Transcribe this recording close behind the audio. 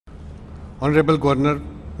Honorable Governor,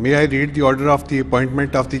 may I read the order of the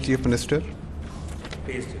appointment of the Chief Minister?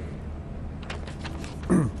 Please do.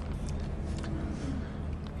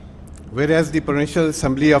 Whereas the Provincial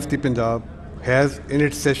Assembly of the Punjab has in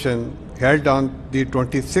its session held on the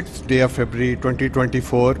 26th day of February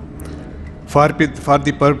 2024 for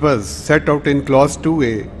the purpose set out in Clause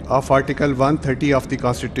 2A of Article 130 of the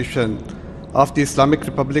Constitution of the Islamic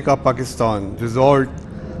Republic of Pakistan, resolved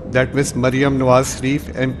that Ms. Maryam Nawaz Sharif,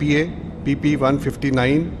 MPA, PP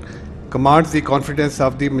 159, commands the confidence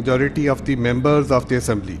of the majority of the members of the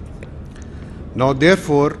Assembly. Now,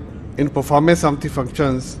 therefore, in performance of the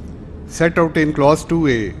functions set out in Clause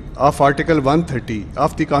 2A of Article 130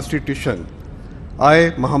 of the Constitution,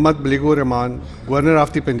 I, Muhammad Baligur Rahman, Governor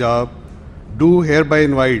of the Punjab, do hereby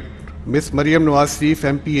invite Ms. Maryam Nawaz Sharif,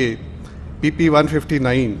 MPA, PP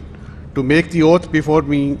 159, to make the oath before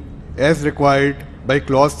me as required by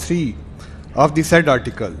Clause 3 of the said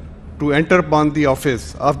article to enter upon the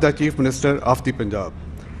office of the Chief Minister of the Punjab.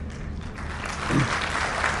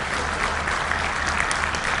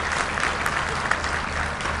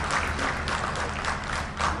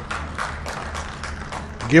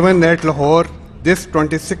 Given at Lahore this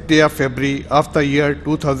 26th day of February of the year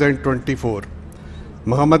 2024,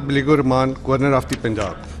 Muhammad Baligur Rahman, Governor of the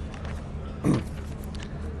Punjab.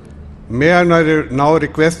 May I now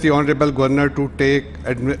request the Honorable Governor to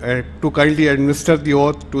kindly administer the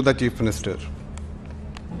oath to the Chief Minister.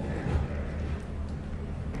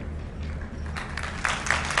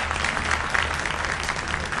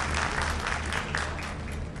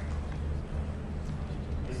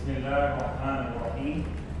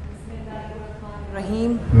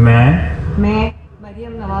 रहीम मैं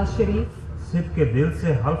मरियम नवाज शरीफ सिद्ध के दिल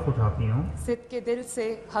से हल्फ उठाती हूँ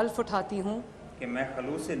हल्फ उठाती हूँ कि मैं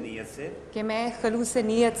खलूस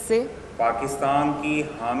नीयत से पाकिस्तान की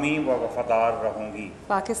हामी व वफादार रहूँगी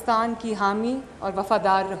पाकिस्तान की हामी और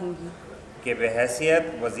वफादार रहूँगी कि बहैसियत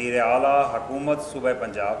वज़ीर आला हुकूमत सूबा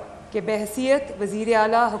पंजाब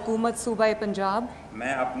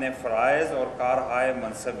मैं अपने फ़राइज़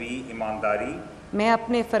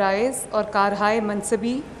और कारहाय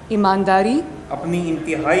मनसबी ईमानदारी अपनी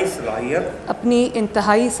इंतहाई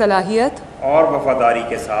सलाहियत और वफादारी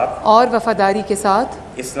के साथ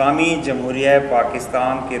इस्लामी जमहूरिया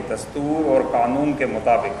पाकिस्तान के दस्तूर और कानून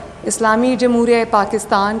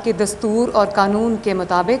के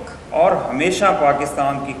मुताबिक और हमेशा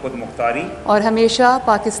पाकिस्तान की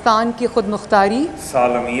खुद मुख्तारी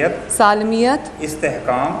सालमियत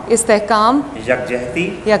इस्तेहकाम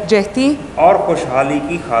यकजहती और खुशहाली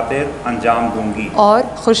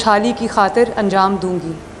की खातिर अंजाम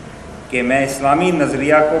दूंगी कि मैं इस्लामी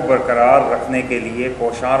नज़रिया को बरकरार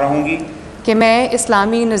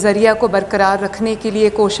रखने के लिए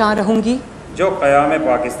कोशां रहूँगी जो क़याम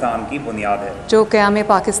पाकिस्तान की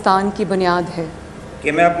बुनियाद है कि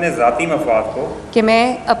मैं अपने ज़ाती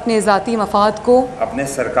मफाद को अपने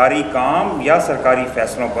सरकारी काम या सरकारी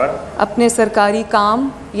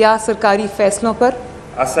फैसलों पर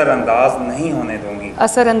असरअंदाज नहीं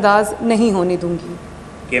होने दूंगी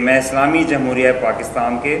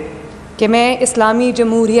कि मैं इस्लामी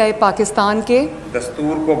जमहूरिया पाकिस्तान के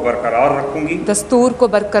दस्तूर को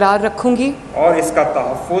बरकरार रखूंगी और इसका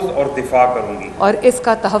तहफ़्फ़ुज़ और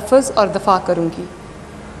दिफ़ा करूंगी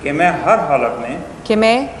कि मैं हर हालत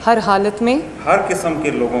में हर किस्म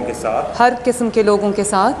के लोगों के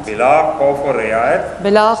साथ बिला खौफ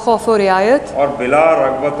व रियायत और बिला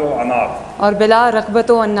रग़बत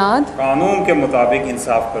व अनाद कानून के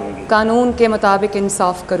मुताबिक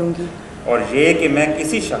इंसाफ करूंगी और ये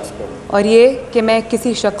कि मैं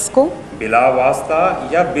किसी शख्स को बिला वास्ता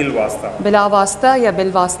या बिल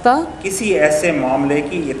वास्ता किसी ऐसे मामले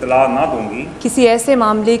की इतला न दूंगी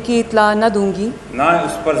ना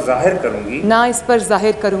इस पर जाहिर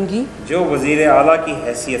करूंगी जो वज़ीर आला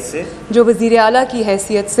की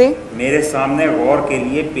हैसियत से मेरे सामने गौर के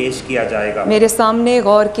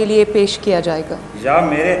लिए पेश किया जाएगा या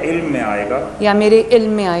मेरे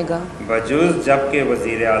इल्म में आएगा बजुज़ जबकि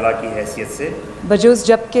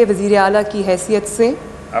वज़ीर आला की हैसियत से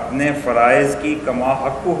अपने फ़राइज़ की कमा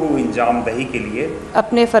हक़्क़ु इंजाम दही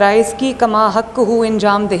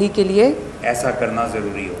के लिए ऐसा करना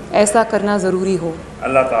ज़रूरी हो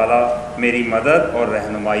अल्लाह ताला मेरी मदद और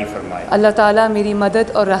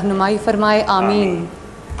रहनुमाई फरमाए आमीन।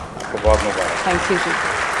 बहुत मुबारक। Thank you ji.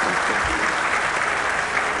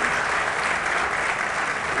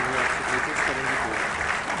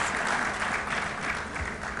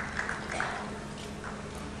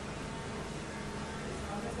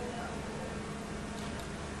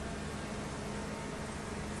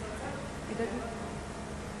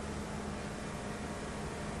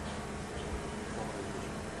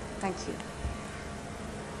 Thank you.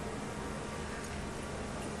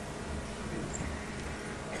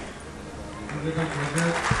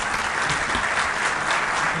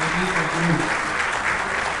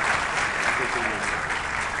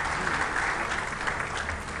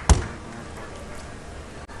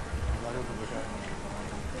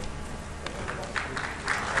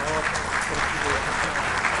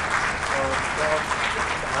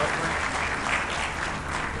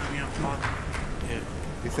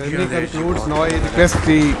 The ceremony concludes. Now I request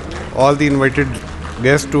all the invited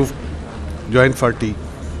guests to join for tea.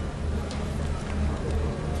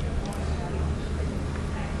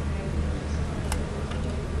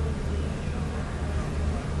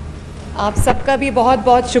 आप सबका भी बहुत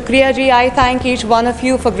बहुत शुक्रिया जी. I thank each one of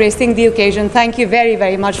you for gracing the occasion. Thank you very,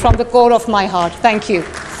 very much from the core of my heart. Thank you.